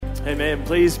Amen.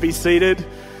 Please be seated.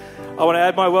 I want to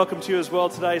add my welcome to you as well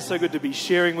today. So good to be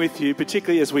sharing with you,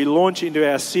 particularly as we launch into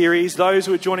our series. Those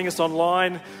who are joining us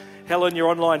online, Helen, your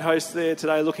online host there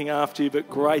today, looking after you, but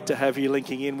great to have you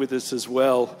linking in with us as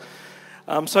well.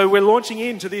 So we're launching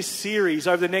into this series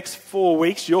over the next 4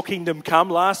 weeks, Your Kingdom Come.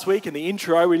 Last week in the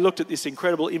intro, we looked at this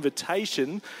incredible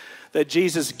invitation that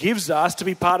Jesus gives us to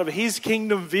be part of his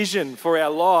kingdom vision for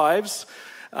our lives.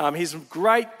 His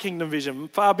great kingdom vision,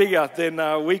 far bigger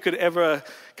than we could ever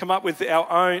come up with in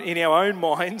our own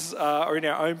minds or in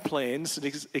our own plans. An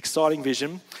exciting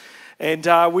vision.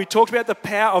 And we talked about the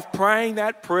power of praying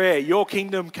that prayer, your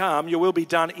kingdom come, your will be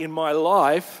done in my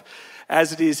life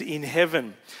as it is in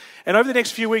heaven. And over the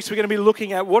next few weeks, we're going to be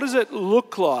looking at what does it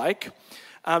look like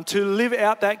to live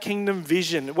out that kingdom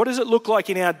vision. What does it look like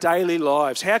in our daily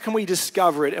lives? How can we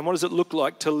discover it? And what does it look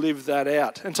like to live that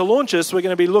out? And to launch us, we're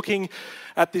going to be looking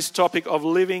at this topic of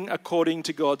living according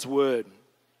to God's word.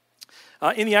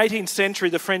 In the 18th century,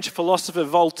 the French philosopher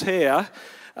Voltaire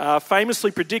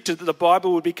famously predicted that the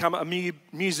Bible would become a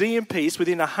museum piece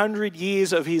within 100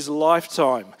 years of his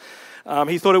lifetime.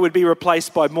 He thought it would be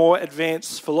replaced by more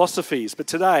advanced philosophies. But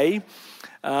today,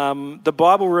 the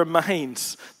Bible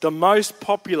remains the most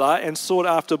popular and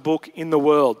sought-after book in the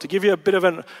world. To give you a bit of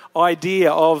an idea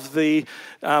of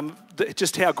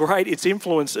just how great its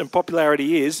influence and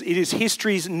popularity is, it is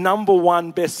history's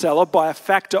 #1 bestseller by a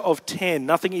factor of 10.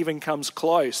 Nothing even comes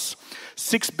close.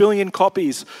 6 billion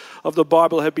copies of the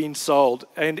Bible have been sold,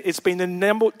 and it's been the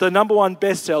 #1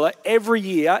 bestseller every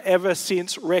year ever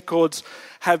since records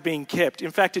have been kept. In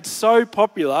fact, it's so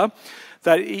popular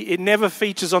that it never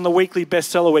features on the weekly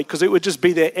bestseller week because it would just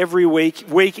be there every week,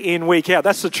 week in, week out.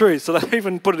 That's the truth, so they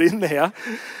even put it in there.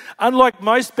 Unlike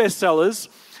most bestsellers,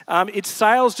 its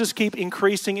sales just keep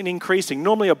increasing and increasing.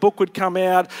 Normally a book would come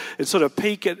out, it'd sort of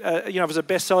peak at, if it was a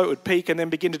bestseller, it would peak and then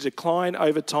begin to decline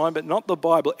over time, but not the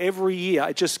Bible. Every year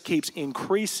it just keeps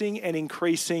increasing and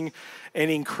increasing and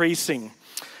increasing.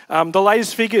 The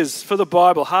latest figures for the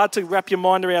Bible, hard to wrap your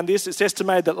mind around this. It's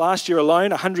estimated that last year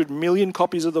alone, 100 million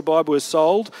copies of the Bible were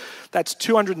sold. That's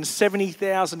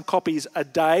 270,000 copies a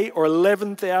day, or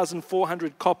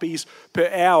 11,400 copies per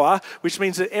hour, which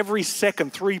means that every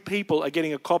second, 3 people are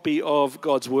getting a copy of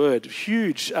God's Word.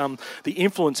 Huge, the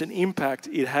influence and impact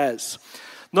it has.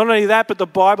 Not only that, but the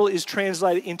Bible is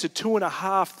translated into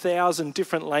 2,500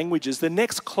 different languages. The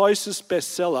next closest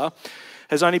bestseller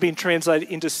has only been translated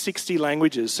into 60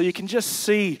 languages. So you can just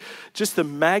see just the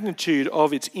magnitude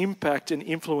of its impact and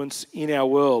influence in our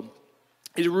world.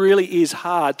 It really is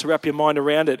hard to wrap your mind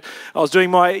around it. I was doing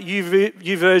my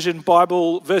YouVersion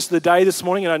Bible verse of the day this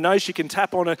morning, and I know you can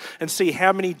tap on it and see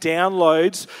how many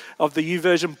downloads of the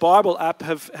YouVersion Bible app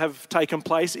have taken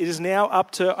place. It is now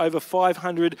up to over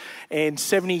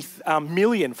 570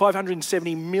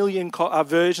 million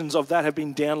versions of that have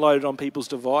been downloaded on people's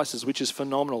devices, which is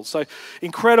phenomenal. So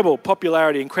incredible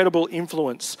popularity, incredible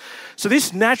influence. So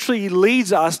this naturally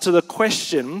leads us to the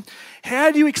question,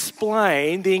 how do you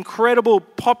explain the incredible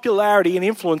popularity and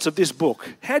influence of this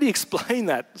book? How do you explain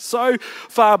that? So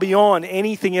far beyond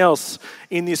anything else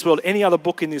in this world, any other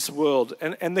book in this world.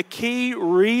 And the key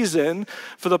reason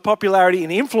for the popularity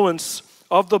and influence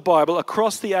of the Bible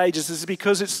across the ages is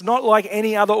because it's not like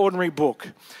any other ordinary book.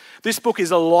 This book is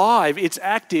alive, it's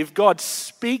active. God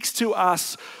speaks to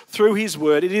us through his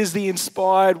word. It is the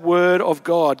inspired word of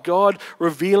God, God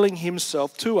revealing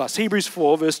himself to us. Hebrews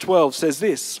 4 verse 12 says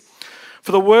this,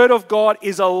 "For the word of God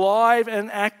is alive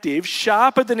and active,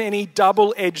 sharper than any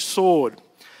double-edged sword.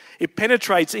 It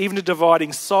penetrates even to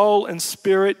dividing soul and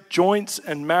spirit, joints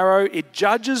and marrow. It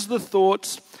judges the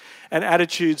thoughts and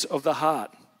attitudes of the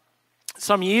heart."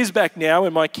 Some years back now,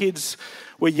 when my kids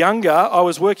were younger, I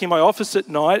was working in my office at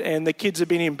night and the kids had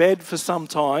been in bed for some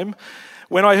time,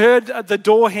 when I heard the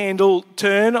door handle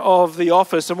turn of the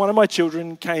office and one of my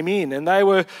children came in, and they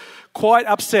were quite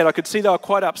upset. I could see they were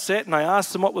quite upset, and I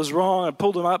asked them what was wrong. I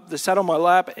pulled them up, they sat on my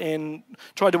lap and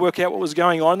tried to work out what was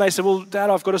going on. They said, "Well, Dad,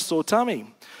 I've got a sore tummy."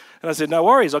 And I said, "No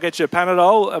worries, I'll get you a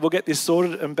Panadol and we'll get this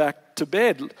sorted and back to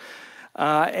bed."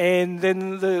 And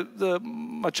then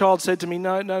my child said to me,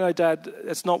 no, Dad,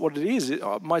 that's not what it is.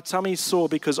 My tummy's sore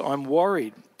because I'm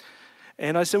worried.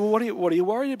 And I said, "Well, what are you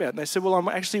worried about?" And they said, "Well, I'm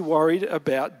actually worried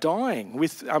about dying,"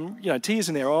 with tears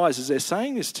in their eyes as they're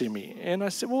saying this to me. And I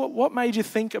said, "Well, what made you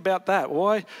think about that?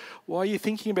 Why are you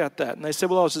thinking about that?" And they said,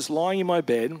 "Well, I was just lying in my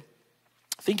bed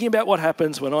thinking about what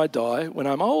happens when I die when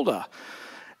I'm older."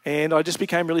 And I just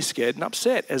became really scared and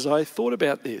upset as I thought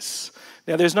about this.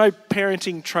 Now, there's no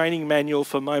parenting training manual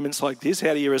for moments like this.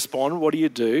 How do you respond? What do you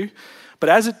do? But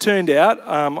as it turned out,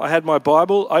 I had my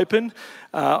Bible open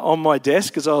on my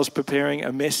desk as I was preparing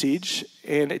a message.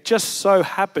 And it just so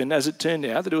happened, as it turned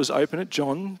out, that it was open at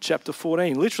John chapter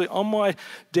 14, literally on my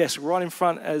desk, right in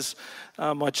front as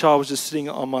my child was just sitting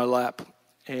on my lap.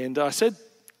 And I said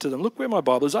to them, look where my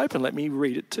Bible is open. Let me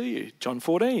read it to you. John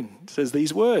 14 says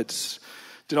these words.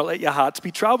 Do not let your hearts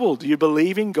be troubled. You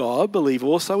believe in God, believe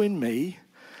also in me.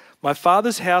 My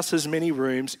Father's house has many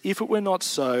rooms. If it were not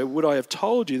so, would I have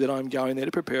told you that I'm going there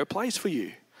to prepare a place for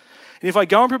you? And if I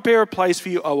go and prepare a place for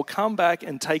you, I will come back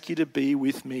and take you to be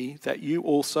with me, that you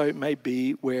also may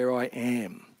be where I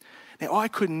am. Now, I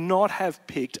could not have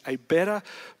picked a better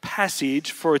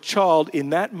passage for a child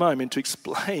in that moment to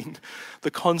explain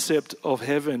the concept of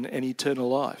heaven and eternal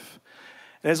life.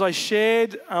 And as I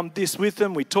shared this with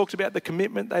them, we talked about the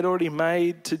commitment they'd already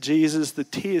made to Jesus. The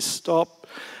tears stopped,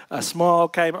 a smile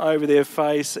came over their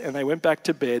face, and they went back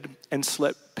to bed and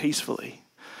slept peacefully.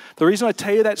 The reason I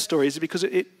tell you that story is because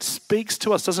it speaks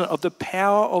to us, doesn't it, of the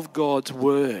power of God's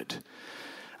word.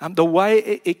 The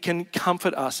way it can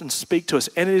comfort us and speak to us.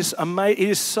 And it is amazing. It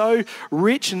is so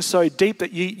rich and so deep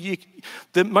that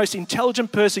the most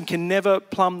intelligent person can never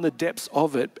plumb the depths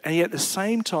of it. And yet at the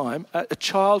same time, a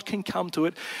child can come to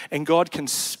it and God can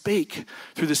speak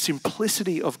through the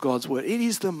simplicity of God's word. It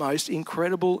is the most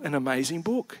incredible and amazing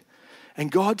book. And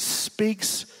God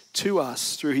speaks to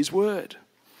us through his word.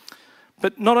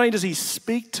 But not only does he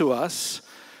speak to us,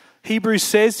 Hebrews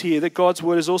says here that God's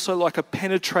word is also like a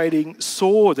penetrating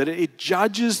sword, that it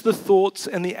judges the thoughts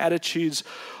and the attitudes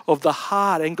of the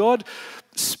heart. And God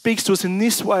speaks to us in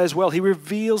this way as well. He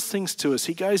reveals things to us.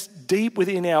 He goes deep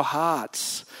within our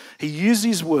hearts. He uses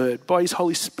his word by his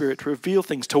Holy Spirit to reveal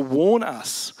things, to warn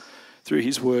us through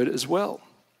his word as well.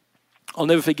 I'll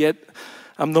never forget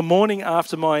the morning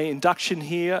after my induction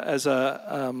here as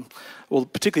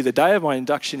particularly the day of my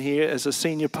induction here as a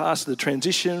senior pastor, the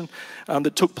transition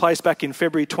that took place back in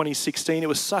February 2016. It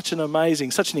was such an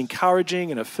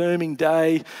encouraging and affirming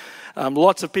day.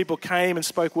 Lots of people came and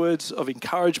spoke words of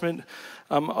encouragement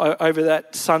over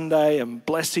that Sunday and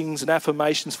blessings and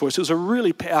affirmations for us. It was a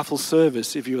really powerful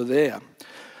service if you were there.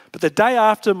 But the day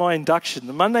after my induction,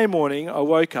 the Monday morning, I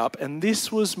woke up and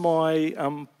this was my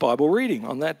Bible reading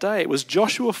on that day. It was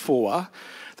Joshua 4,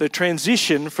 the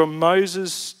transition from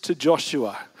Moses to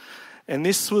Joshua. And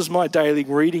this was my daily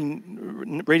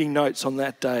reading notes on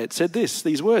that day. It said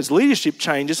these words: leadership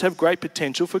changes have great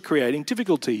potential for creating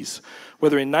difficulties,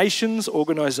 whether in nations,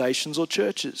 organisations or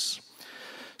churches.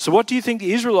 So what do you think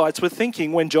the Israelites were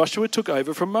thinking when Joshua took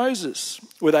over from Moses?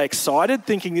 Were they excited,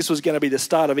 thinking this was going to be the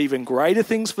start of even greater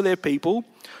things for their people?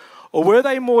 Or were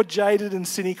they more jaded and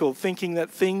cynical, thinking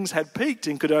that things had peaked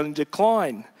and could only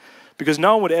decline because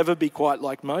no one would ever be quite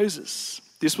like Moses?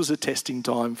 This was a testing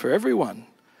time for everyone.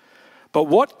 But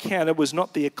what counted was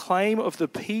not the acclaim of the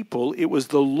people, it was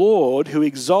the Lord who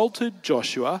exalted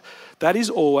Joshua. That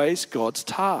is always God's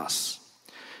task.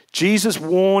 Jesus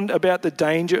warned about the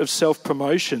danger of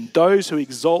self-promotion. Those who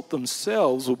exalt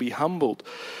themselves will be humbled.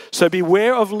 So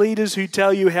beware of leaders who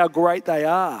tell you how great they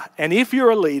are. And if you're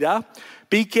a leader,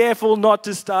 be careful not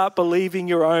to start believing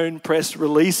your own press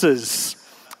releases.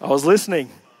 I was listening.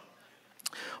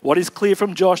 What is clear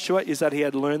from Joshua is that he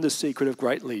had learned the secret of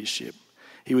great leadership.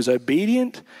 He was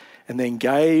obedient and then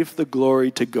gave the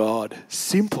glory to God.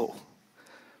 Simple.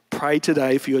 Pray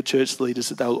today for your church leaders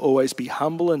that they'll always be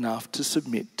humble enough to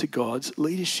submit to God's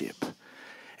leadership.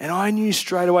 And I knew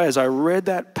straight away as I read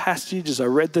that passage, as I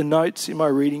read the notes in my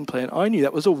reading plan, I knew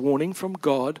that was a warning from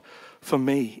God for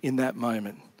me in that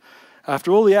moment.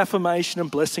 After all the affirmation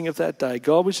and blessing of that day,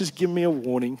 God was just giving me a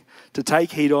warning to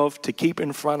take heed of, to keep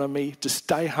in front of me, to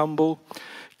stay humble,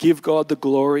 give God the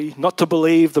glory, not to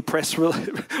believe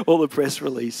all the press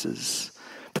releases.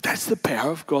 But that's the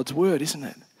power of God's word, isn't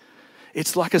it?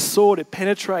 It's like a sword. It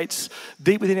penetrates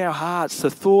deep within our hearts,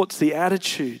 the thoughts, the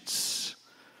attitudes.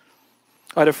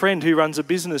 I had a friend who runs a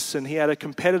business and he had a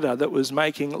competitor that was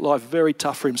making life very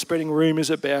tough for him, spreading rumours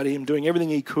about him, doing everything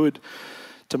he could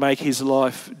to make his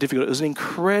life difficult. It was an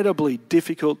incredibly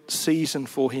difficult season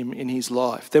for him in his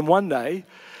life. Then one day,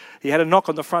 he had a knock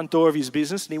on the front door of his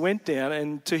business and he went down,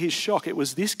 and to his shock, it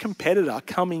was this competitor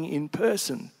coming in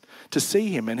person to see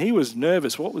him. And he was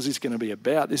nervous. What was this going to be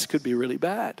about? This could be really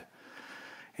bad.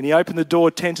 And he opened the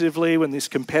door tentatively when this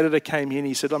competitor came in.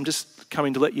 He said, I'm just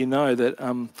coming to let you know that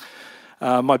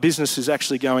my business is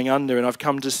actually going under and I've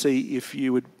come to see if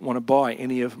you would want to buy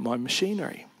any of my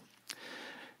machinery.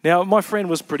 Now, my friend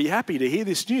was pretty happy to hear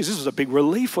this news. This was a big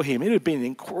relief for him. It had been an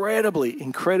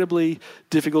incredibly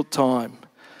difficult time.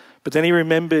 But then he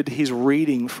remembered his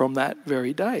reading from that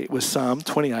very day. It was Psalm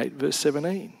 28, verse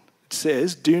 17. It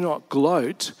says, "Do not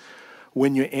gloat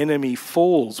when your enemy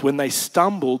falls. When they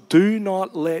stumble, do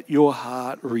not let your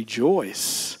heart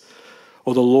rejoice,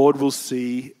 or the Lord will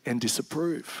see and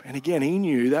disapprove." And again, he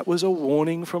knew that was a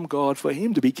warning from God for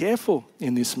him to be careful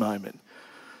in this moment,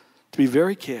 to be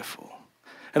very careful.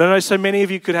 And I know so many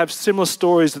of you could have similar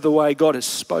stories of the way God has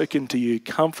spoken to you,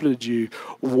 comforted you,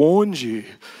 warned you,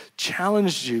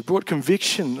 challenged you, brought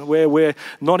conviction where we're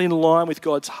not in line with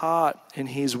God's heart and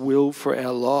his will for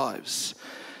our lives.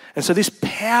 And so this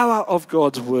power of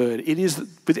God's word, it is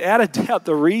without a doubt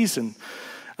the reason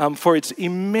for its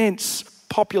immense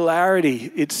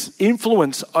popularity, its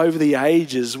influence over the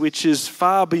ages, which is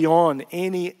far beyond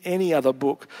any other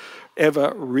book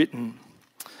ever written.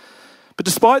 But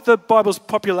despite the Bible's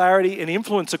popularity and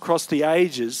influence across the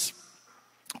ages,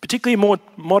 particularly in more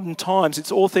modern times,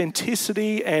 its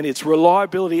authenticity and its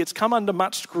reliability, it's come under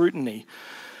much scrutiny.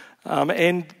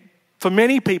 And for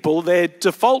many people, their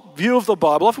default view of the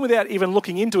Bible, often without even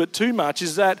looking into it too much,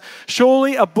 is that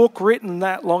surely a book written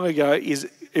that long ago is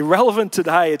irrelevant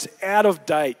today, it's out of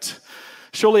date.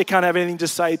 Surely it can't have anything to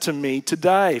say to me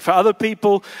today. For other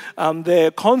people,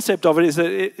 their concept of it is that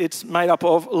it's made up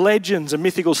of legends and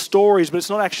mythical stories, but it's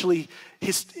not actually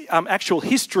actual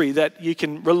history that you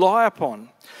can rely upon.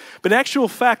 But in actual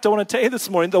fact, I want to tell you this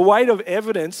morning, the weight of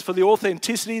evidence for the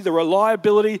authenticity, the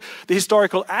reliability, the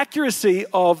historical accuracy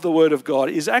of the Word of God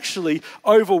is actually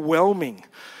overwhelming.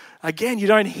 Again, you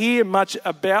don't hear much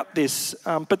about this,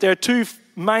 but there are two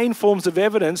main forms of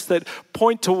evidence that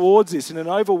point towards this in an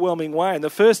overwhelming way. And the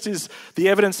first is the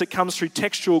evidence that comes through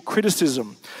textual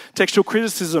criticism. Textual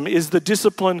criticism is the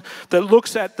discipline that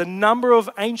looks at the number of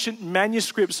ancient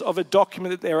manuscripts of a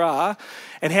document that there are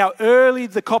and how early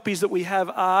the copies that we have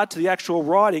are to the actual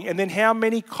writing, and then how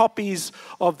many copies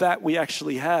of that we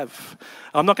actually have.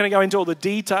 I'm not going to go into all the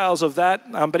details of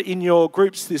that, but in your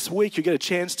groups this week, you get a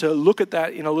chance to look at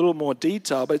that in a little more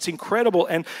detail. But it's incredible.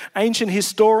 And ancient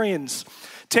historians,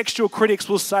 textual critics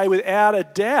will say without a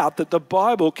doubt that the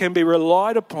Bible can be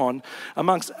relied upon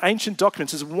amongst ancient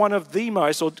documents as one of the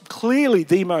most, or clearly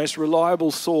the most reliable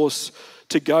source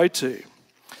to go to.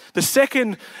 The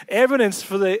second evidence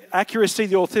for the accuracy,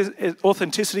 the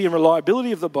authenticity and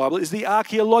reliability of the Bible is the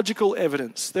archaeological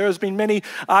evidence. There has been many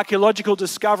archaeological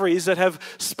discoveries that have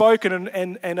spoken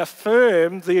and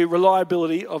affirmed the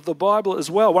reliability of the Bible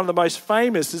as well. One of the most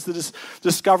famous is the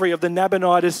discovery of the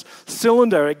Nabonidus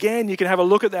cylinder. Again, you can have a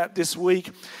look at that this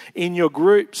week in your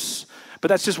groups. But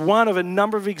that's just one of a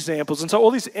number of examples. And so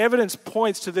all this evidence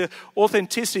points to the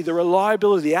authenticity, the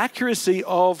reliability, the accuracy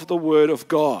of the Word of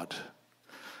God.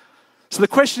 So the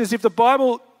question is, if the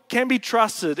Bible can be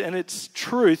trusted and it's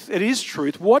truth, it is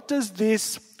truth, what does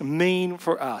this mean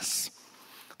for us?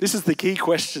 This is the key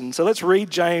question. So let's read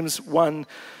James 1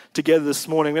 together this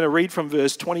morning. I'm going to read from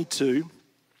verse 22.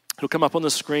 It'll come up on the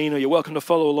screen, or you're welcome to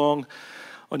follow along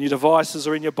on your devices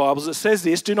or in your Bibles. It says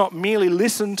this: "Do not merely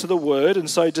listen to the word and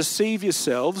so deceive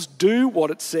yourselves. Do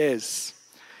what it says.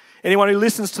 Anyone who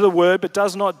listens to the word but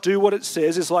does not do what it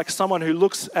says is like someone who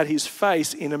looks at his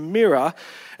face in a mirror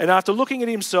and after looking at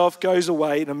himself goes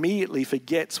away and immediately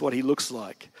forgets what he looks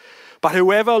like. But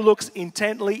whoever looks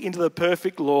intently into the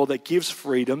perfect law that gives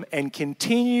freedom and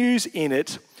continues in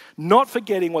it, not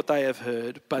forgetting what they have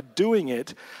heard, but doing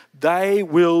it, they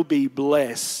will be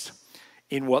blessed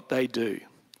in what they do."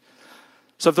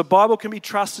 So if the Bible can be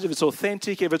trusted, if it's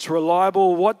authentic, if it's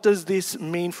reliable, what does this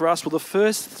mean for us? Well, the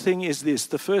first thing is this.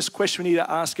 The first question we need to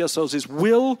ask ourselves is,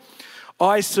 will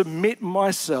I submit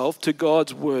myself to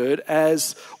God's word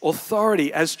as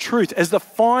authority, as truth, as the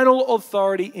final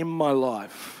authority in my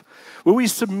life? Will we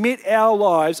submit our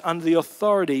lives under the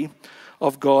authority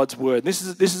of God's word? This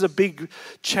is a big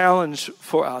challenge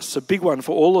for us, a big one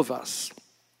for all of us.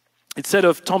 It's said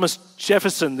of Thomas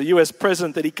Jefferson, the US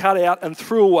president, that he cut out and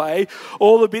threw away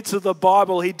all the bits of the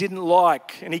Bible he didn't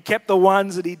like, and he kept the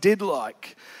ones that he did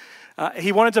like.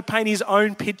 He wanted to paint his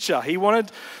own picture. He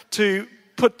wanted to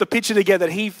put the picture together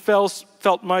that he felt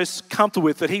most comfortable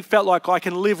with, that he felt like, I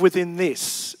can live within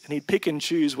this. And he'd pick and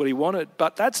choose what he wanted.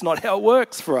 But that's not how it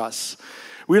works for us.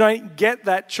 We don't get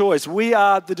that choice. We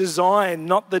are the design,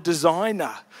 not the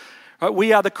designer. Right?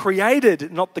 We are the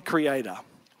created, not the creator.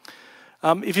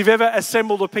 If you've ever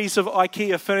assembled a piece of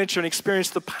IKEA furniture and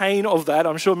experienced the pain of that,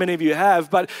 I'm sure many of you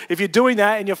have, but if you're doing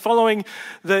that and you're following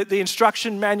the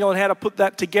instruction manual on how to put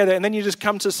that together, and then you just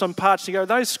come to some parts and you go,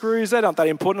 those screws, they aren't that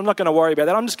important, I'm not going to worry about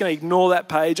that, I'm just going to ignore that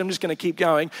page, I'm just going to keep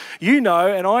going. You know,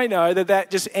 and I know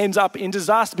that just ends up in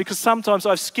disaster, because sometimes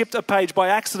I've skipped a page by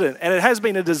accident and it has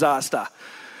been a disaster.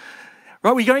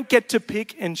 Right? We don't get to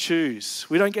pick and choose.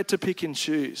 We don't get to pick and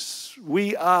choose.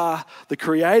 We are the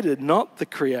created, not the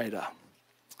creator.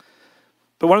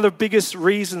 But one of the biggest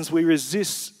reasons we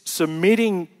resist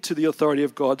submitting to the authority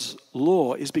of God's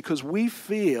law is because we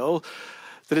feel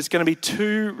that it's going to be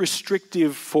too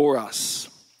restrictive for us.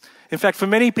 In fact, for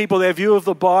many people, their view of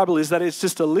the Bible is that it's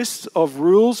just a list of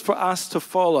rules for us to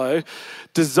follow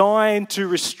designed to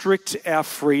restrict our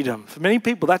freedom. For many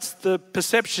people, that's the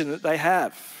perception that they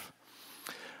have.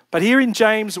 But here in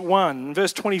James 1,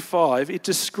 verse 25, it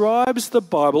describes the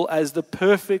Bible as the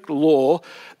perfect law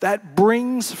that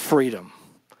brings freedom.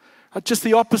 Just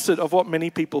the opposite of what many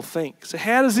people think. So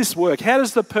how does this work? How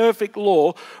does the perfect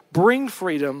law bring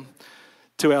freedom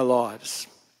to our lives?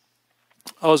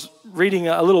 I was reading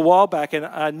a little while back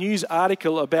a news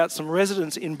article about some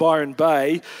residents in Byron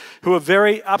Bay who were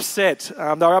very upset. They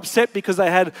were upset because they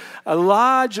had a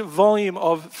large volume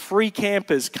of free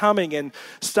campers coming and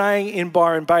staying in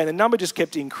Byron Bay. And the number just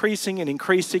kept increasing and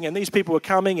increasing. And these people were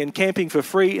coming and camping for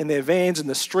free in their vans in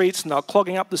the streets. And they were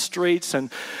clogging up the streets.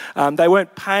 And they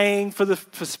weren't paying for the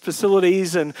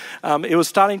facilities. And it was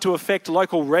starting to affect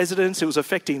local residents. It was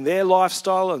affecting their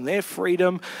lifestyle and their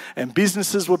freedom. And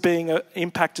businesses were being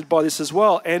impacted by this as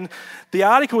well. And the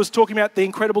article was talking about the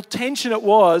incredible tension it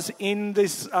was in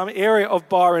this area of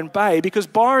Byron Bay, because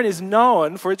Byron is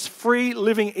known for its free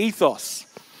living ethos.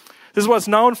 This is what it's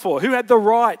known for. Who had the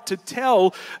right to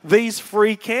tell these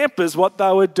free campers what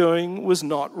they were doing was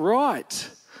not right?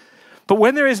 But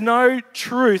when there is no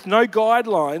truth, no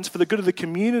guidelines for the good of the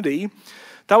community,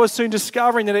 they were soon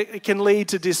discovering that it can lead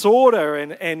to disorder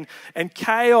and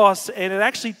chaos, and it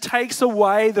actually takes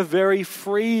away the very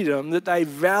freedom that they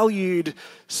valued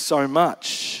so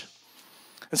much.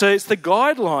 And so it's the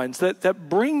guidelines that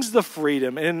brings the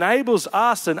freedom and enables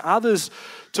us and others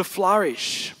to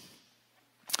flourish.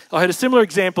 I heard a similar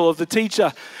example of the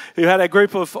teacher who had a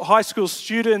group of high school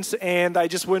students and they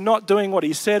just were not doing what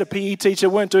he said. A PE teacher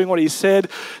weren't doing what he said,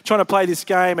 trying to play this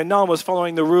game, and no one was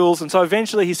following the rules. And so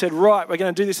eventually he said, right, we're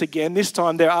going to do this again. This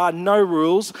time there are no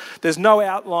rules. There's no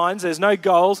outlines. There's no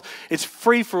goals. It's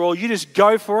free for all. You just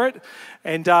go for it.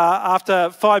 And after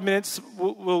 5 minutes,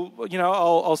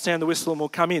 I'll sound the whistle and we'll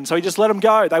come in. So he just let them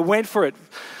go. They went for it.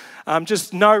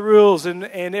 Just no rules, and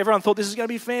everyone thought this is going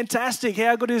to be fantastic.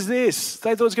 How good is this?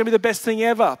 They thought it was going to be the best thing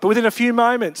ever. But within a few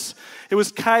moments, it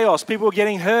was chaos. People were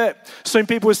getting hurt. Soon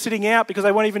people were sitting out because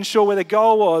they weren't even sure where the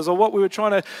goal was or what we were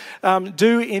trying to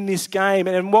do in this game.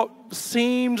 And what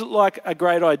seemed like a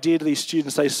great idea to these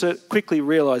students, they quickly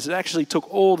realised it actually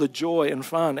took all the joy and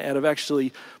fun out of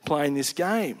actually playing this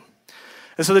game.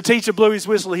 And so the teacher blew his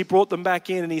whistle. He brought them back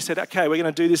in and he said, okay, we're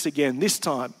going to do this again. This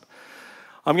time,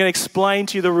 I'm going to explain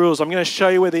to you the rules. I'm going to show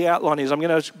you where the outline is. I'm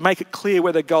going to make it clear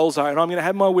where the goals are. And I'm going to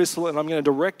have my whistle and I'm going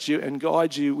to direct you and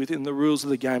guide you within the rules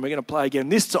of the game. We're going to play again.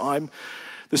 This time,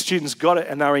 the students got it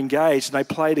and they were engaged and they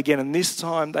played again. And this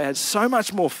time, they had so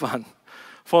much more fun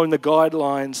following the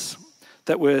guidelines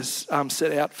that were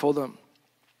set out for them.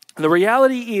 And the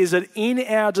reality is that in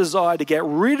our desire to get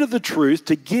rid of the truth,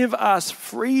 to give us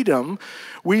freedom,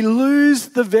 we lose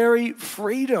the very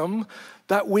freedom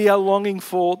that we are longing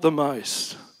for the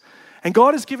most. And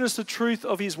God has given us the truth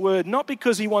of his word, not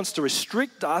because he wants to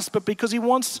restrict us, but because he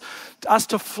wants us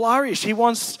to flourish. He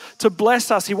wants to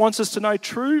bless us. He wants us to know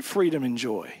true freedom and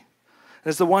joy. And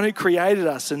as the one who created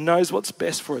us and knows what's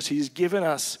best for us, he's given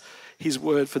us his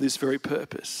word for this very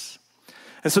purpose.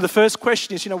 And so the first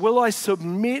question is, will I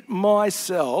submit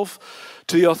myself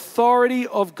to the authority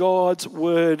of God's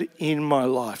word in my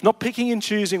life? Not picking and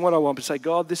choosing what I want, but say,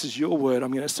 God, this is your word.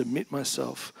 I'm going to submit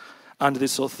myself under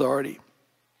this authority.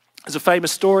 There's a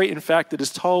famous story, in fact, that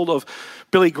is told of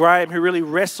Billy Graham, who really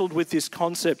wrestled with this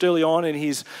concept early on in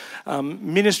his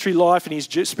ministry life and his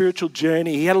spiritual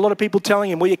journey. He had a lot of people telling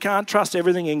him, well, you can't trust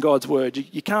everything in God's word.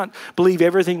 You can't believe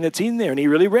everything that's in there. And he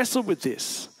really wrestled with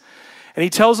this. And he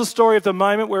tells the story of the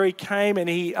moment where he came and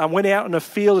he went out in a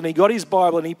field and he got his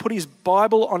Bible and he put his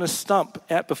Bible on a stump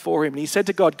out before him. And he said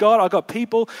to God, God, I've got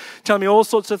people telling me all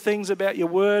sorts of things about your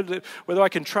word, whether I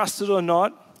can trust it or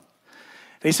not.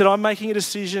 And he said, I'm making a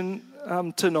decision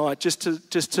tonight just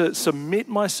to submit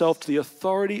myself to the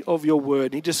authority of your word.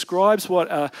 And he describes what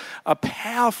a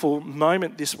powerful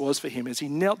moment this was for him as he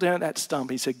knelt down at that stump.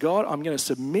 He said, God, I'm going to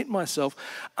submit myself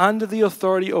under the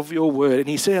authority of your word. And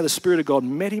he said how the Spirit of God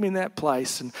met him in that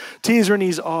place and tears were in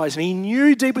his eyes. And he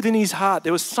knew deep within his heart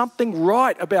there was something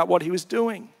right about what he was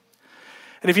doing.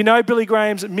 And if you know Billy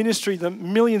Graham's ministry, the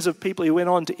millions of people he went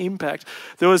on to impact,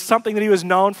 there was something that he was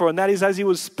known for, and that is as he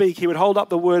would speak, he would hold up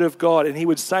the word of God and he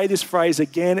would say this phrase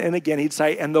again and again. He'd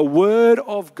say, and the word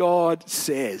of God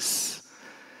says.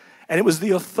 And it was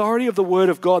the authority of the word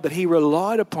of God that he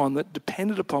relied upon, that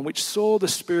depended upon, which saw the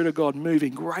Spirit of God move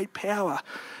in great power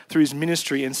through his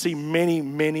ministry and see many,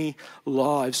 many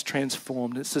lives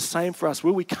transformed. It's the same for us.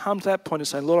 Will we come to that point and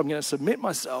say, Lord, I'm going to submit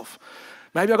myself.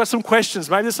 Maybe I've got some questions.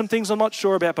 Maybe there's some things I'm not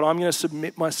sure about, but I'm going to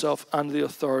submit myself under the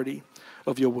authority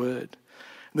of your word.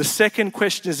 And the second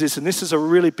question is this, and this is a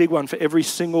really big one for every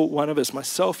single one of us,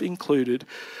 myself included.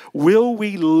 Will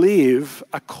we live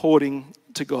according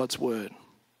to God's word?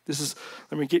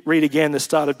 Let me read again the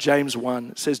start of James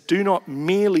 1. It says, do not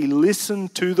merely listen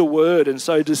to the word and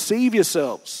so deceive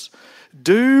yourselves.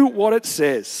 Do what it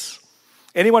says.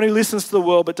 Anyone who listens to the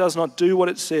world but does not do what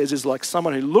it says is like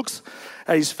someone who looks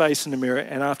at his face in the mirror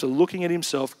and after looking at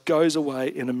himself goes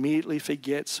away and immediately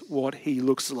forgets what he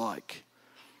looks like.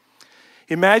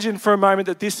 Imagine for a moment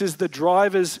that this is the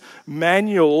driver's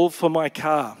manual for my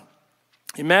car.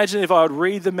 Imagine if I would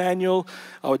read the manual,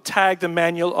 I would tag the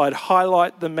manual, I'd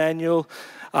highlight the manual,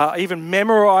 even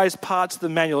memorize parts of the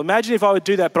manual. Imagine if I would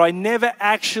do that, but I never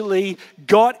actually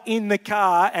got in the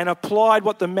car and applied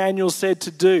what the manual said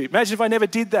to do. Imagine if I never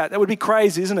did that. That would be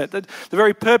crazy, isn't it? The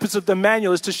very purpose of the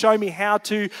manual is to show me how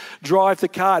to drive the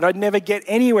car, and I'd never get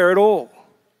anywhere at all.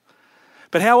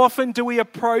 But how often do we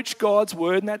approach God's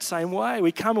word in that same way?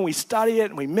 We come and we study it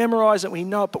and we memorize it and we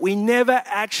know it, but we never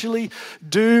actually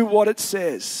do what it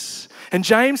says. And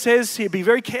James says here, be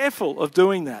very careful of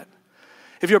doing that.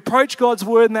 If you approach God's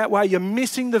word in that way, you're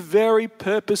missing the very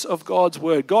purpose of God's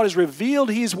word. God has revealed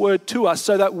his word to us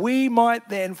so that we might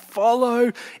then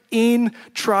follow in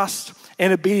trust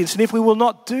and obedience. And if we will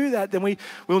not do that, then we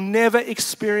will never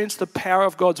experience the power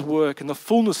of God's work and the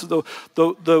fullness of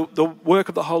the work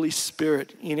of the Holy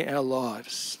Spirit in our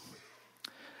lives.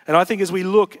 And I think as we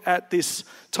look at this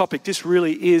topic, this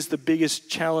really is the biggest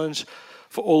challenge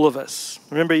for all of us.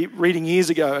 I remember reading years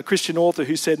ago a Christian author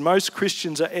who said most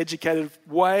Christians are educated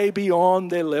way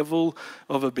beyond their level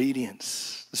of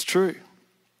obedience. It's true.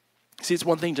 See, it's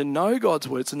one thing to know God's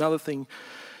word. It's another thing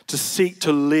to seek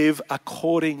to live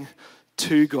according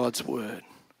to God's word.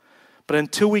 But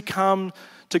until we come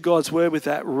to God's word with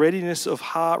that readiness of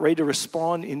heart, ready to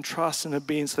respond in trust and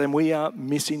obedience, then we are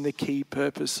missing the key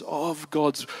purpose of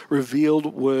God's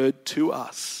revealed word to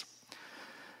us.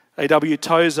 A.W.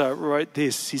 Tozer wrote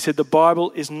this. He said, the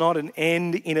Bible is not an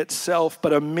end in itself,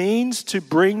 but a means to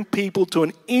bring people to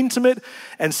an intimate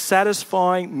and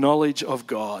satisfying knowledge of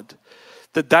God,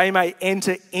 that they may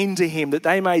enter into him, that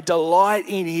they may delight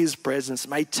in his presence,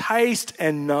 may taste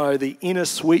and know the inner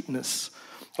sweetness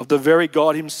of the very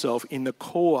God himself in the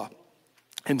core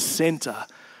and center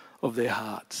of their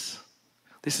hearts.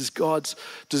 This is God's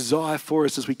desire for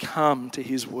us as we come to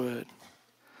his word.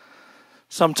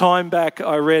 Some time back,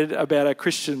 I read about a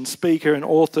Christian speaker and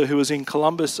author who was in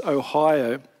Columbus,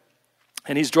 Ohio,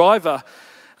 and his driver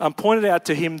pointed out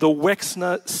to him the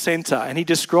Wexner Center, and he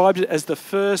described it as the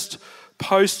first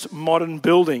postmodern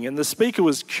building. And the speaker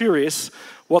was curious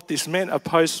what this meant, a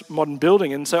postmodern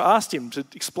building, and so asked him to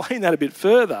explain that a bit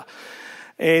further.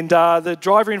 And the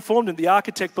driver informed him the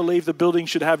architect believed the building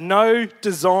should have no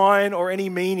design or any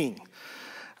meaning.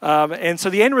 And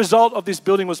so the end result of this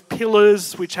building was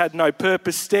pillars which had no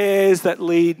purpose, stairs that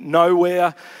lead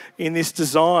nowhere in this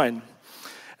design.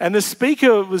 And the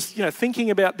speaker was, thinking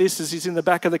about this as he's in the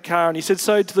back of the car, and he said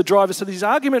so to the driver. So his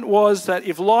argument was that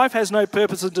if life has no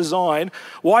purpose or design,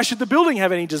 why should the building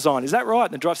have any design? Is that right?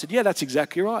 And the driver said, yeah, that's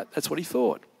exactly right. That's what he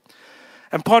thought.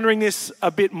 And pondering this a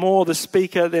bit more, the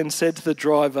speaker then said to the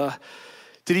driver,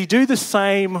 did he do the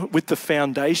same with the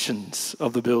foundations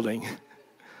of the building?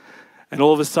 And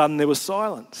all of a sudden there was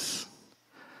silence.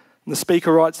 And the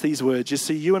speaker writes these words, you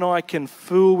see, you and I can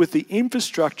fool with the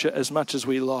infrastructure as much as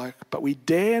we like, but we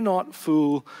dare not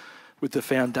fool with the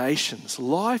foundations.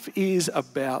 Life is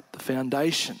about the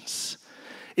foundations.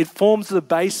 It forms the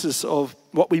basis of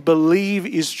what we believe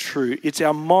is true. It's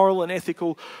our moral and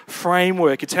ethical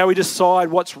framework. It's how we decide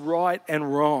what's right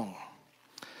and wrong.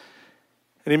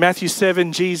 And in Matthew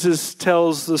 7, Jesus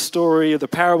tells the story of the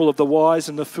parable of the wise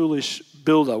and the foolish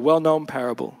builder, well-known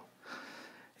parable.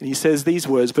 And he says these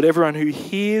words, but everyone who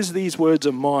hears these words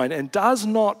of mine and does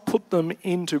not put them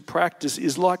into practice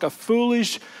is like a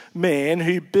foolish man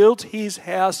who built his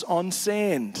house on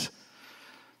sand.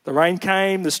 The rain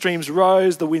came, the streams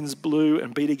rose, the winds blew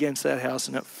and beat against that house,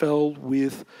 and it fell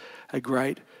with a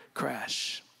great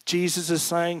crash. Jesus is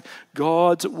saying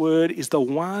God's word is the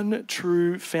one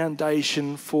true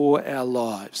foundation for our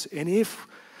lives. And if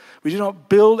we do not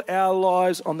build our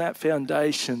lives on that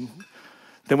foundation,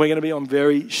 then we're going to be on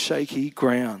very shaky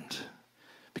ground.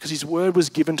 Because his word was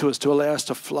given to us to allow us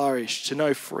to flourish, to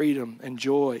know freedom and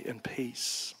joy and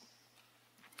peace.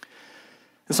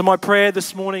 And so my prayer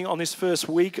this morning on this first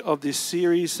week of this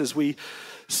series, as we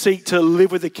seek to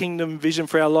live with the kingdom vision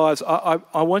for our lives,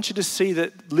 I want you to see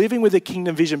that living with the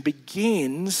kingdom vision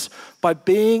begins by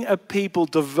being a people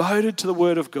devoted to the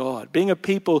Word of God, being a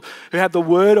people who have the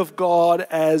Word of God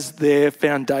as their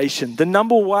foundation. The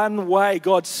number one way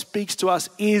God speaks to us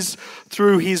is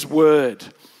through His Word.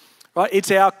 Right?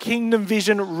 It's our kingdom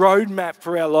vision roadmap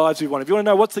for our lives we want. If you want to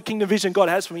know what's the kingdom vision God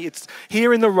has for me, it's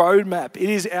here in the roadmap. It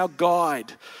is our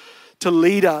guide to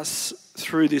lead us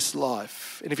through this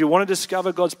life. And if you want to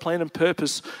discover God's plan and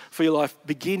purpose for your life,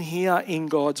 begin here in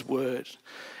God's Word.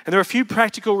 And there are a few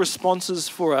practical responses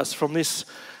for us from this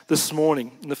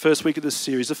morning, in the first week of this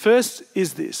series. The first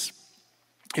is this.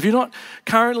 If you're not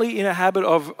currently in a habit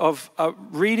of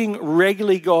reading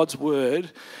regularly God's Word,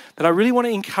 then I really want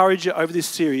to encourage you over this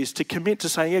series to commit to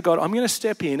saying, yeah, God, I'm going to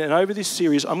step in, and over this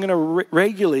series, I'm going to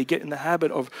regularly get in the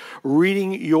habit of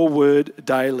reading your Word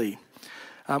daily.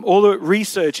 All the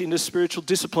research into spiritual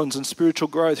disciplines and spiritual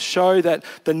growth show that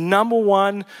the number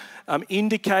one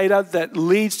indicator that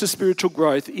leads to spiritual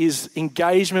growth is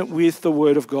engagement with the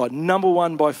Word of God. Number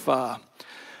one by far.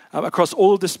 Across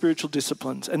all of the spiritual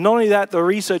disciplines. And not only that, the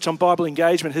research on Bible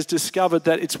engagement has discovered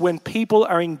that it's when people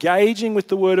are engaging with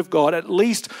the Word of God at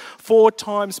least 4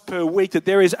 times per week that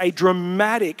there is a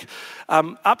dramatic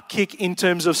upkick in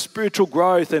terms of spiritual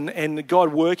growth and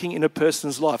God working in a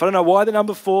person's life. I don't know why the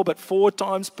number 4, but 4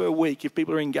 times per week, if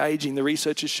people are engaging, the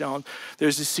research has shown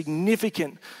there's a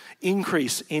significant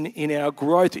increase in our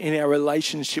growth, in our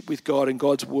relationship with God and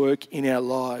God's work in our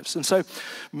lives. And so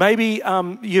maybe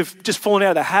you've just fallen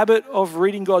out of the habit of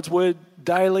reading God's Word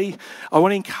daily. I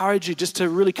want to encourage you just to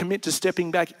really commit to stepping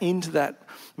back into that.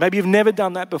 Maybe you've never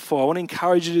done that before. I want to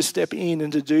encourage you to step in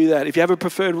and to do that. If you have a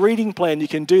preferred reading plan, you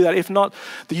can do that. If not,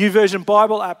 the YouVersion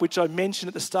Bible app, which I mentioned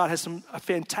at the start, has some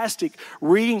fantastic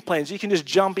reading plans you can just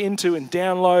jump into and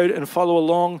download and follow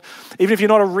along. Even if you're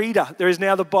not a reader, there is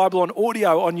now the Bible on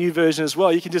audio on YouVersion as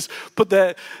well. You can just put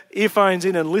the earphones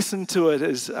in and listen to it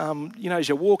as as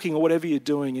you're walking or whatever you're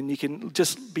doing, and you can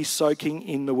just be soaking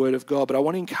in the Word of God. But I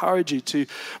want to encourage you to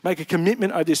make a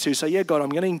commitment over this too. Say, yeah, God, I'm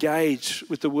going to engage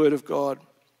with the Word of God.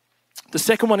 The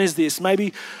second one is this.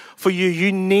 Maybe for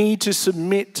you need to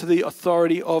submit to the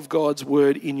authority of God's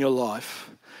Word in your life.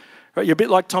 Right? You're a bit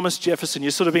like Thomas Jefferson.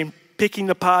 You've sort of been picking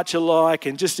the parts you like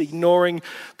and just ignoring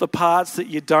the parts that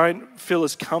you don't feel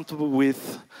as comfortable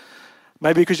with.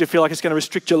 Maybe because you feel like it's going to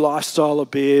restrict your lifestyle a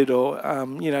bit, or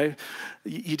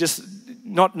you're just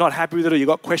not happy with it, or you've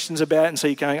got questions about it, and so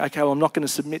you're going, okay, well, I'm not going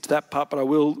to submit to that part, but I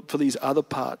will for these other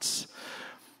parts.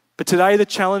 But today the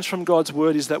challenge from God's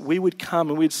Word is that we would come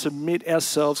and we'd submit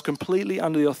ourselves completely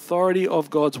under the authority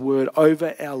of God's Word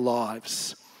over our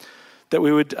lives. That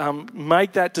we would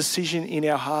make that decision in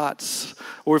our hearts,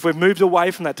 or if we've moved away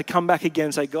from that, to come back again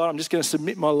and say, God, I'm just going to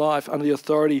submit my life under the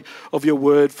authority of your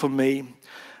Word for me.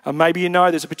 Maybe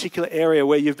there's a particular area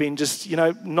where you've been just,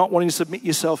 not wanting to submit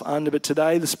yourself under, but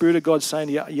today the Spirit of God's saying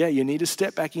to you, yeah, you need to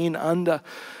step back in under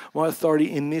my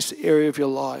authority in this area of your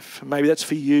life. Maybe that's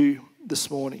for you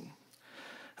this morning.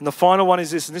 And the final one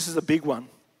is this, and this is a big one.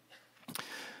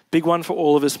 Big one for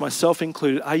all of us, myself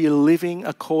included. Are you living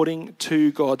according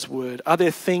to God's Word? Are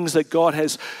there things that God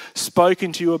has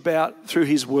spoken to you about through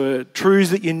His Word?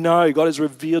 Truths that God has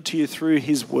revealed to you through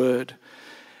His Word?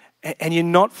 And you're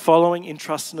not following in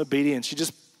trust and obedience. You're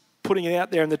just putting it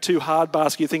out there in the too hard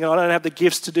basket. You're thinking, I don't have the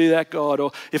gifts to do that, God.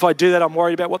 Or if I do that, I'm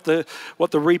worried about what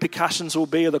the repercussions will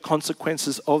be or the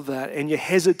consequences of that. And you're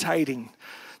hesitating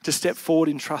to step forward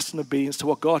in trust and obedience to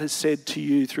what God has said to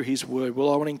you through His Word.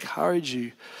 Well, I want to encourage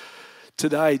you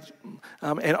today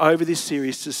and over this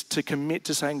series just to commit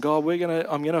to saying, God,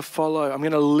 I'm going to follow, I'm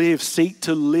going to live, seek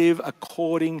to live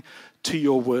according to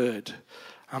your Word.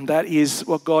 That is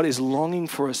what God is longing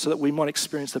for us, so that we might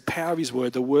experience the power of His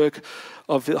Word, the work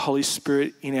of the Holy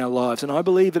Spirit in our lives. And I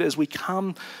believe that as we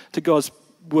come to God's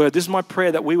Word, this is my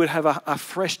prayer, that we would have a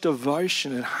fresh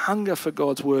devotion and hunger for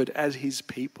God's Word as His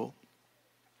people.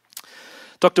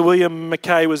 Dr. William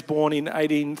Mackay was born in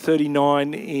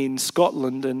 1839 in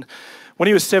Scotland, and when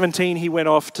he was 17, he went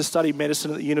off to study medicine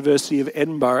at the University of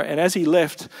Edinburgh. And as he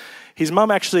left, his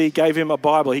mum actually gave him a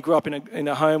Bible. He grew up in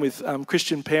a home with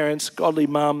Christian parents, godly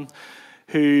mum,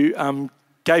 who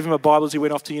gave him a Bible as he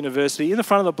went off to university. In the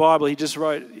front of the Bible, he just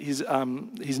wrote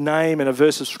his name and a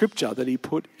verse of scripture that he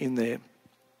put in there.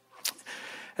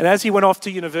 And as he went off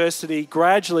to university,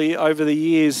 gradually over the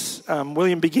years,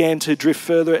 William began to drift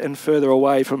further and further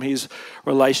away from his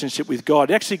relationship with God.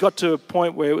 He actually got to a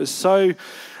point where it was so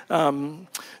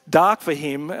dark for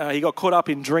him. He got caught up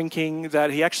in drinking that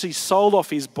he actually sold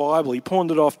off his Bible. He pawned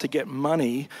it off to get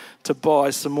money to buy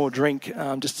some more drink,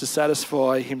 just to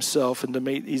satisfy himself and to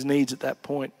meet his needs at that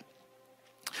point.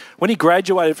 When he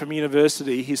graduated from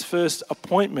university, his first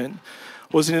appointment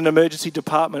was in an emergency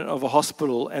department of a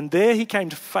hospital, and there he came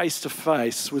face to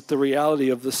face with the reality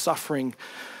of the suffering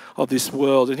of this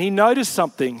world. And he noticed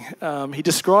something. He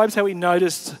describes how he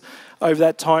noticed over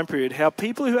that time period how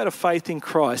people who had a faith in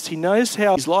Christ, he noticed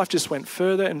how his life just went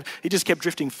further, and he just kept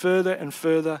drifting further and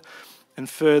further and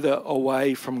further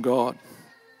away from God.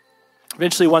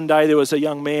 Eventually one day there was a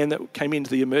young man that came into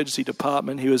the emergency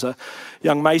department. He was a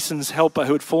young mason's helper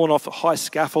who had fallen off high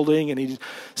scaffolding, and he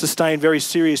sustained very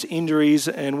serious injuries,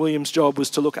 and William's job was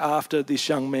to look after this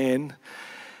young man.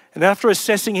 And after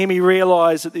assessing him, he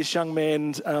realised that this young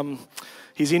man,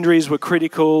 his injuries were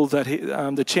critical, that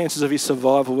the chances of his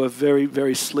survival were very,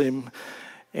 very slim.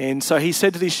 And so he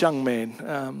said to this young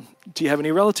man, do you have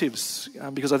any relatives?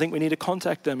 Because I think we need to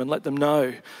contact them and let them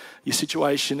know your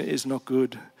situation is not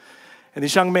good. And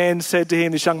this young man said to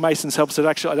him, this young mason's helper said,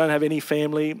 actually, I don't have any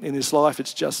family in this life,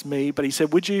 it's just me. But he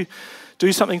said, would you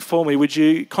do something for me? Would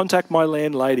you contact my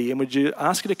landlady and would you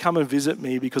ask her to come and visit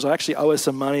me, because I actually owe her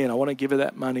some money and I want to give her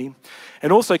that money.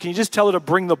 And also, can you just tell her to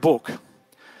bring the book?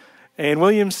 And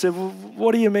William said, well,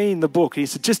 what do you mean, the book? He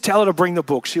said, just tell her to bring the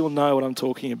book. She'll know what I'm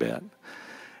talking about.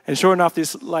 And sure enough,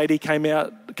 this lady came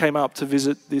up to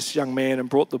visit this young man and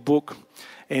brought the book.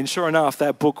 And sure enough,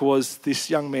 that book was this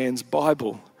young man's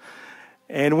Bible.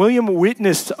 And William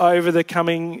witnessed over the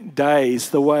coming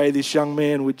days the way this young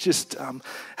man would just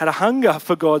had a hunger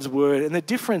for God's word, and the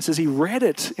difference as he read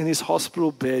it in his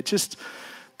hospital bed, just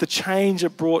the change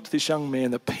it brought to this young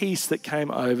man, the peace that came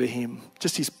over him,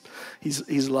 just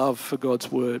his love for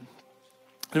God's word.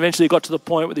 And eventually it got to the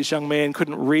point where this young man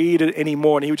couldn't read it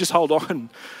anymore, and he would just hold on.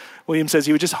 William says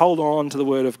he would just hold on to the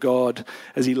word of God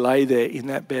as he lay there in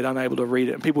that bed, unable to read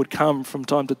it. And people would come from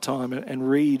time to time and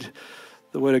read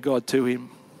the word of God to him.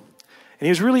 And he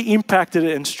was really impacted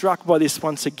and struck by this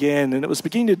once again, and it was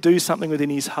beginning to do something within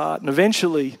his heart. And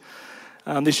eventually,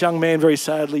 this young man very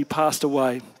sadly passed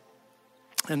away.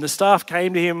 And the staff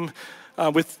came to him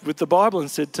with the Bible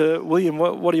and said to William,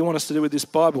 what do you want us to do with this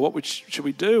Bible? What should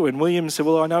we do? And William said,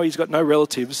 well, I know he's got no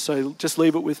relatives, so just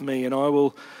leave it with me and I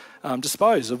will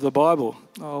dispose of the Bible.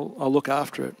 I'll look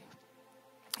after it.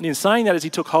 And in saying that, as he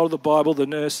took hold of the Bible, the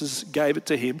nurses gave it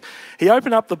to him. He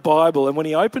opened up the Bible, and when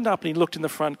he opened up and he looked in the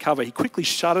front cover, he quickly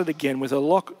shut it again with a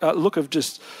look of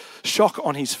just shock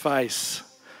on his face.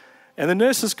 And the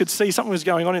nurses could see something was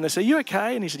going on, and they said, are you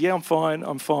okay? And he said, yeah, I'm fine.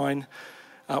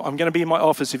 I'm going to be in my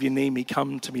office if you need me.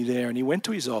 Come to me there. And he went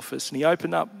to his office, and he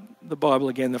opened up the Bible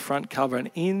again, the front cover, and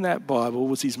in that Bible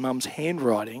was his mum's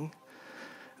handwriting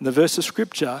and the verse of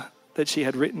scripture that she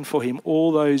had written for him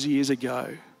all those years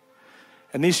ago.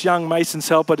 And this young mason's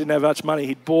helper didn't have much money.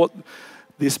 He'd bought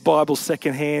this Bible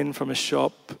secondhand from a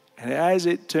shop. And as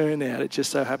it turned out, it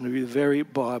just so happened to be the very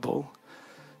Bible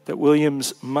that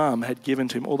William's mum had given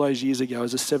to him all those years ago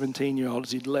as a 17-year-old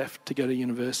as he'd left to go to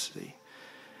university.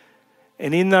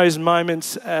 And in those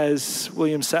moments, as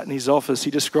William sat in his office,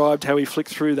 he described how he flicked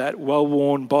through that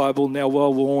well-worn Bible, now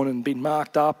well-worn and been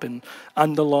marked up and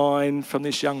underlined from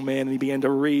this young man, and he began to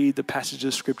read the passage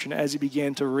of Scripture. And as he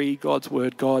began to read God's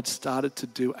word, God started to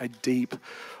do a deep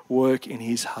work in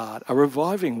his heart, a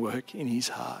reviving work in his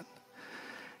heart.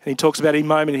 And he talks about a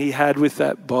moment he had with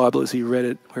that Bible as he read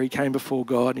it, where he came before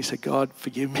God and he said, God,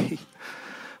 forgive me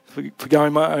for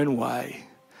going my own way.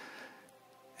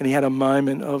 And he had a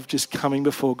moment of just coming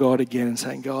before God again and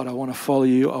saying, God, I want to follow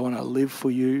you. I want to live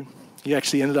for you. He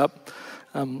actually ended up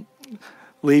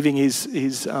leaving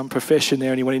his profession there,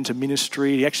 and he went into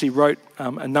ministry. He actually wrote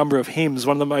a number of hymns.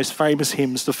 One of the most famous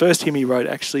hymns, the first hymn he wrote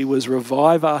actually was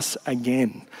Revive Us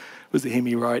Again, was the hymn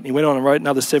he wrote. And he went on and wrote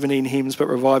another 17 hymns, but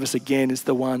Revive Us Again is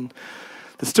the one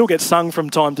that still gets sung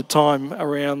from time to time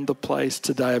around the place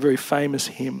today, a very famous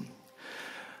hymn.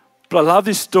 But I love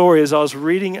this story. As I was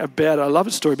reading about it, I love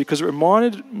this story because it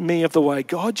reminded me of the way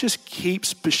God just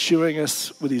keeps pursuing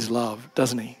us with his love,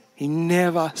 doesn't he? He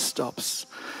never stops.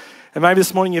 And maybe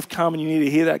this morning you've come and you need to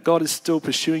hear that God is still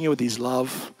pursuing you with his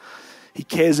love. He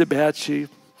cares about you.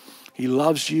 He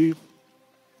loves you.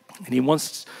 And he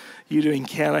wants you to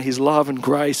encounter his love and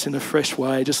grace in a fresh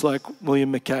way, just like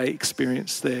William McKay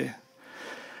experienced there.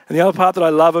 And the other part that I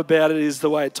love about it is the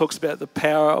way it talks about the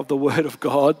power of the Word of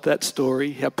God, that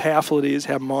story, how powerful it is,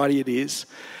 how mighty it is.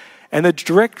 And the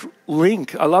direct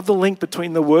link, I love the link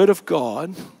between the Word of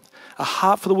God, a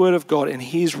heart for the Word of God, and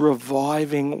his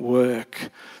reviving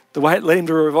work. The way it led him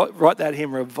to write that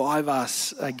hymn, Revive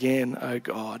Us Again, O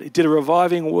God. It did a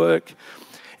reviving work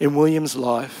in William's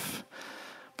life.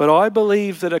 But I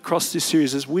believe that across this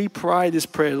series, as we pray this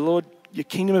prayer, Lord, your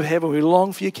kingdom of heaven, we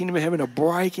long for your kingdom of heaven to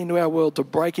break into our world, to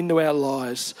break into our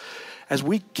lives. As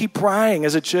we keep praying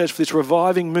as a church for this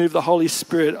reviving move of the Holy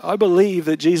Spirit, I believe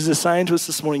that Jesus is saying to us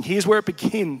this morning, here's where it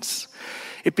begins.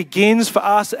 It begins for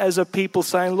us as a people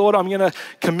saying, Lord, I'm going to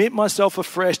commit myself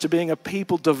afresh to being a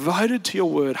people devoted to your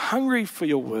word, hungry for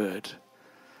your word.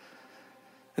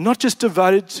 And not just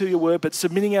devoted to your word, but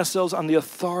submitting ourselves under the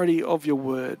authority of your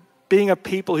word. Being a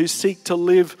people who seek to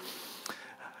live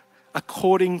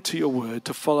according to your word,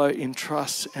 to follow in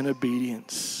trust and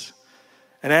obedience.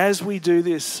 And as we do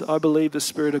this, I believe the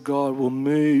Spirit of God will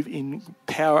move in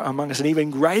power among us, and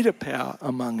even greater power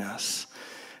among us.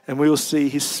 And we will see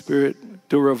his Spirit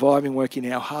do a reviving work in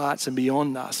our hearts and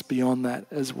beyond us, beyond that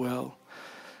as well.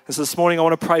 And so this morning I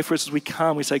want to pray for us as we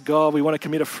come. We say, God, we want to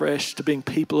commit afresh to being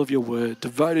people of your word,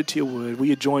 devoted to your word. Will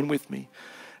you join with me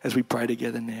as we pray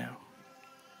together now?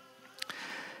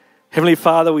 Heavenly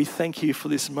Father, we thank you for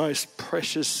this most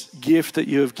precious gift that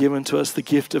you have given to us, the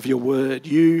gift of your word.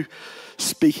 You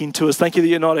speaking to us. Thank you that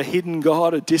you're not a hidden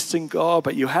God, a distant God,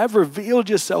 but you have revealed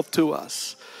yourself to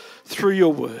us through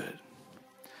your word.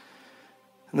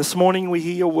 And this morning we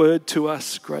hear your word to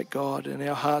us, great God, and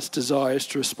our heart's desire is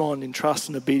to respond in trust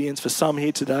and obedience. For some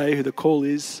here today who the call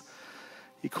is,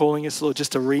 you're calling us, Lord,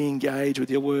 just to re-engage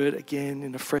with your word again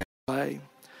in a fresh way.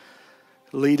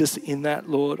 Lead us in that,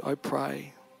 Lord, I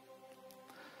pray.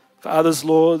 For others,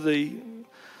 Lord, the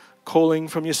calling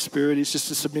from your Spirit is just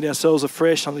to submit ourselves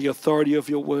afresh under the authority of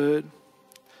your word.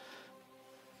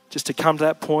 Just to come to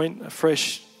that point, a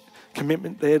fresh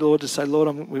commitment there, Lord, to say, Lord,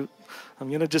 I'm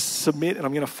going to just submit and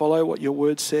I'm going to follow what your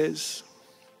word says.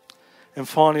 And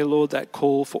finally, Lord, that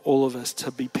call for all of us to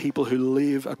be people who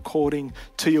live according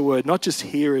to your word, not just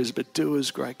hearers, but doers,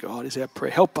 great God, is our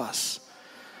prayer. Help us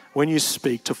when you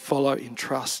speak to follow in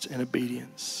trust and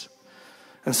obedience.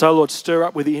 And so, Lord, stir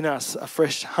up within us a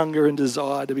fresh hunger and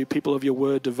desire to be people of your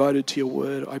word, devoted to your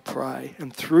word, I pray.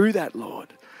 And through that, Lord,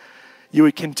 you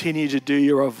would continue to do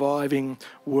your reviving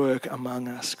work among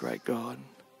us, great God.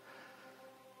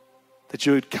 That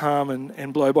you would come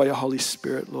and blow by your Holy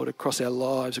Spirit, Lord, across our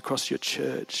lives, across your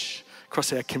church,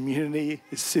 across our community,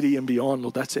 this city and beyond,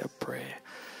 Lord. That's our prayer.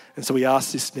 And so we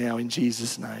ask this now in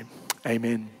Jesus' name.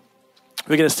 Amen.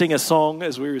 We're going to sing a song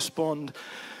as we respond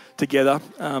together.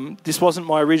 This wasn't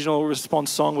my original response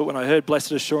song, but when I heard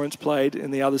Blessed Assurance played in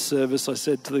the other service, I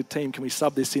said to the team, can we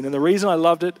sub this in? And the reason I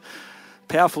loved it,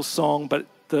 powerful song, but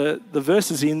the verse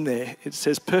is in there. It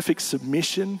says perfect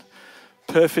submission,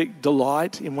 perfect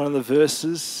delight in one of the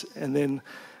verses. And then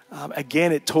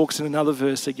again, it talks in another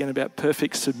verse again about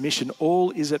perfect submission. All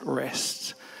is at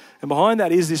rest. And behind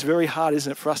that is this very hard,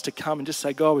 isn't it, for us to come and just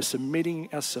say, God, we're submitting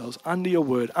ourselves under your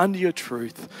word, under your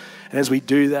truth. And as we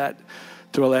do that,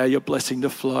 to allow your blessing to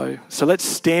flow. So let's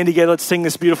stand together. Let's sing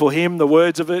this beautiful hymn, the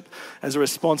words of it, as a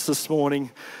response this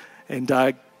morning, and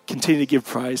continue to give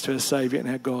praise to our Saviour and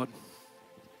our God.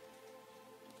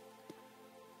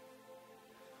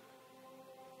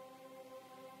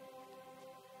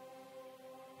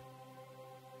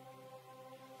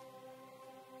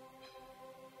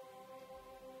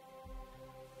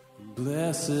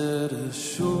 Blessed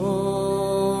assurance,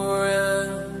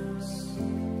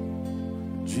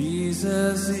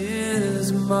 Jesus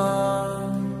is mine.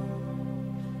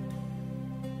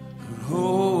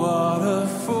 Oh, what a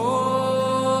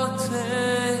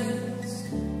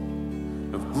foretaste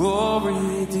of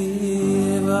glory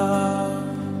divine,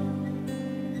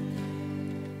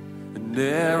 and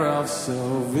heir of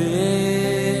salvation,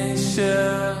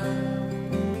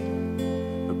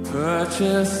 a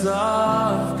purchase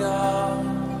of God,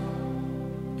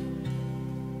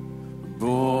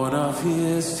 born of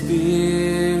his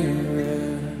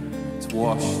Spirit,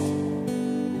 washed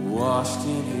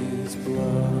in his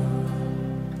blood.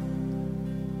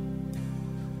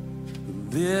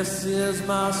 This is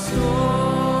my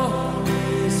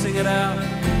story. Sing it out.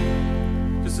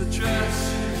 Just a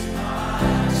church.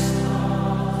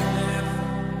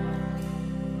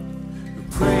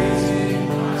 Praising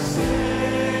my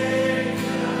Savior,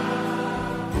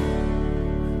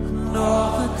 and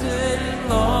all the day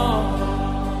long.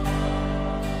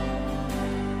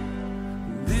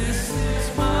 This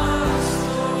is my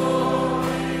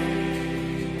story.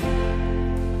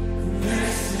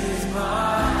 This is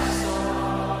my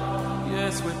song.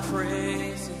 Yes, we're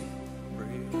praising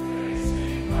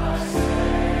my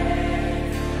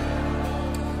Savior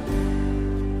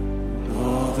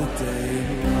all the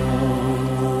day long.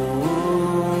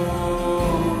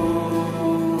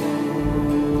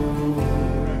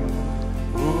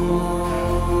 All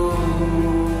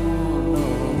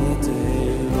the day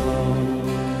long.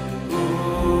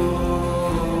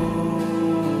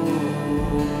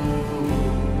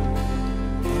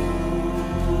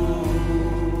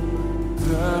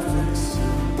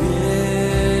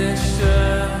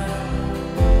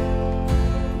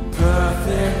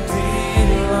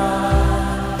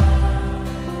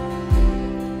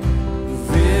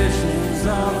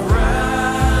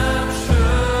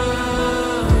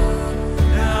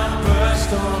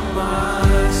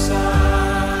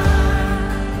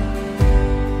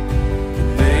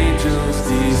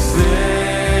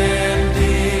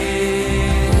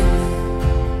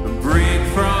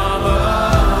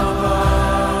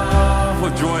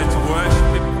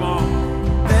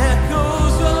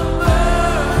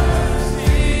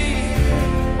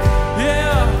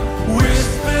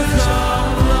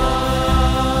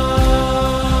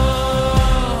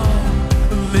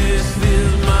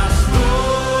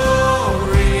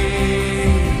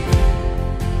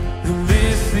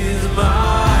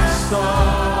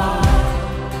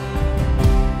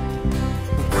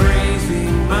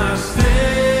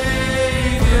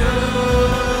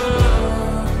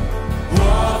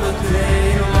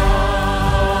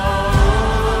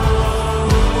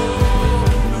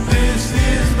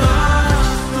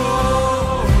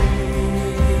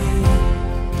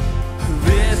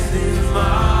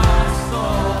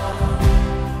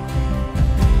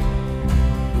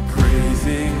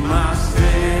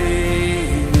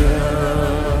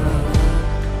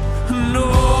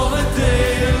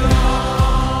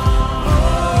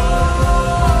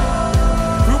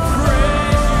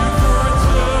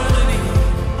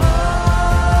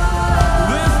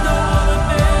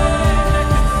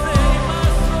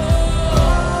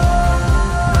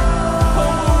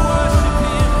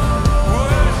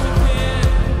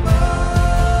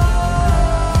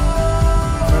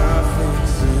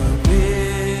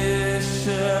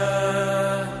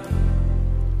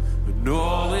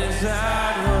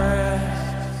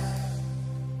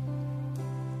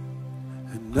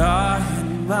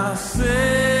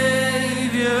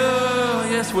 Savior.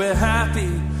 Yes, we're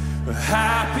happy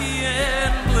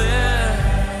and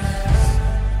blessed,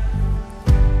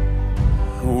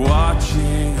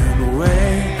 watching and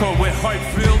waiting. God, we're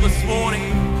hope-filled this morning.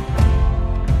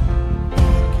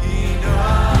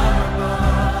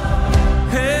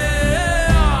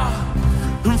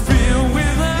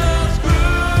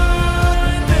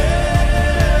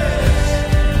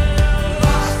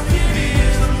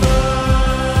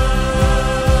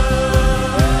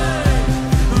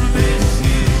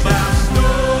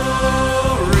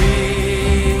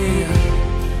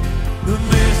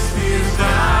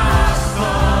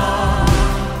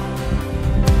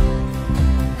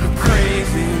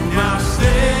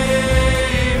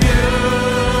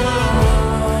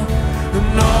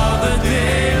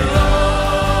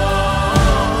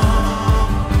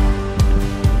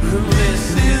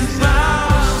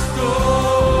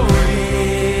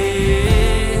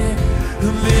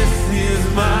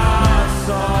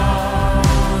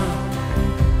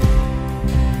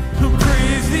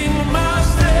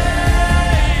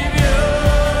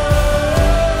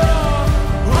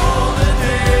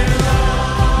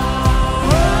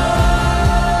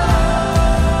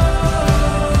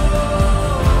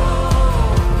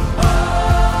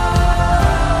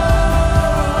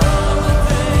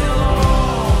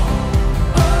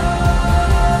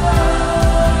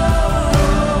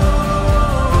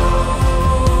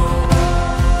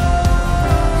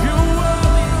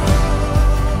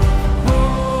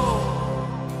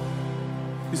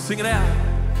 Sing it out.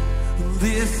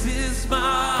 This is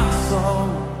my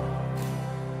song,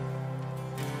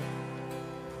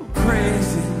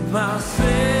 praising my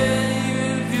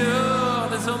Savior.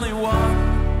 There's only one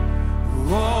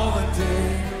all the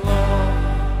day long.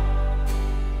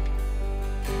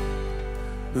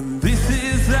 And this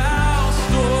is our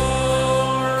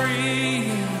story,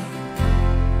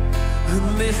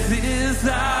 and this is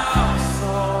our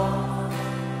song,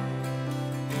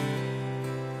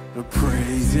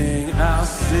 praising our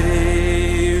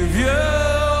Savior,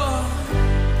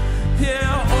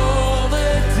 yeah, all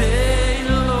the day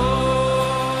long.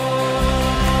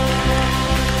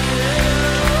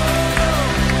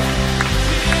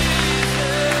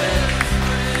 Yeah.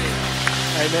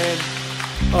 Amen.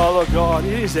 Oh, Lord God,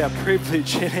 it is our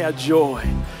privilege and our joy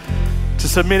to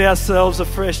submit ourselves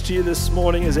afresh to you this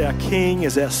morning as our King,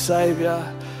 as our Saviour,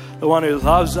 the one who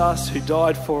loves us, who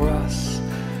died for us.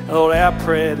 And Lord, our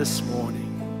prayer this morning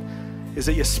is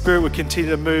that your Spirit would continue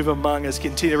to move among us,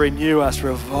 continue to renew us,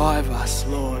 revive us,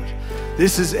 Lord.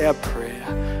 This is our prayer,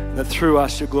 and that through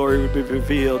us your glory would be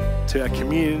revealed to our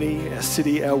community, our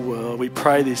city, our world. We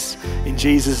pray this in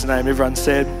Jesus' name. Everyone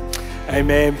said,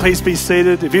 amen. Please be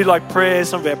seated. If you'd like prayer,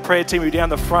 some of our prayer team will be down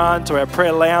the front or our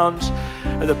prayer lounge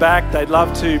at the back. They'd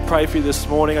love to pray for you this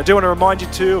morning. I do want to remind you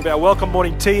too of our welcome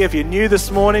morning tea. If you're new this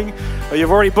morning or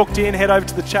you've already booked in, head over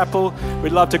to the chapel.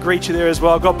 We'd love to greet you there as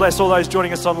well. God bless all those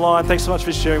joining us online. Thanks so much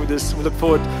for sharing with us. We look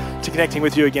forward to connecting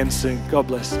with you again soon. God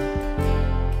bless.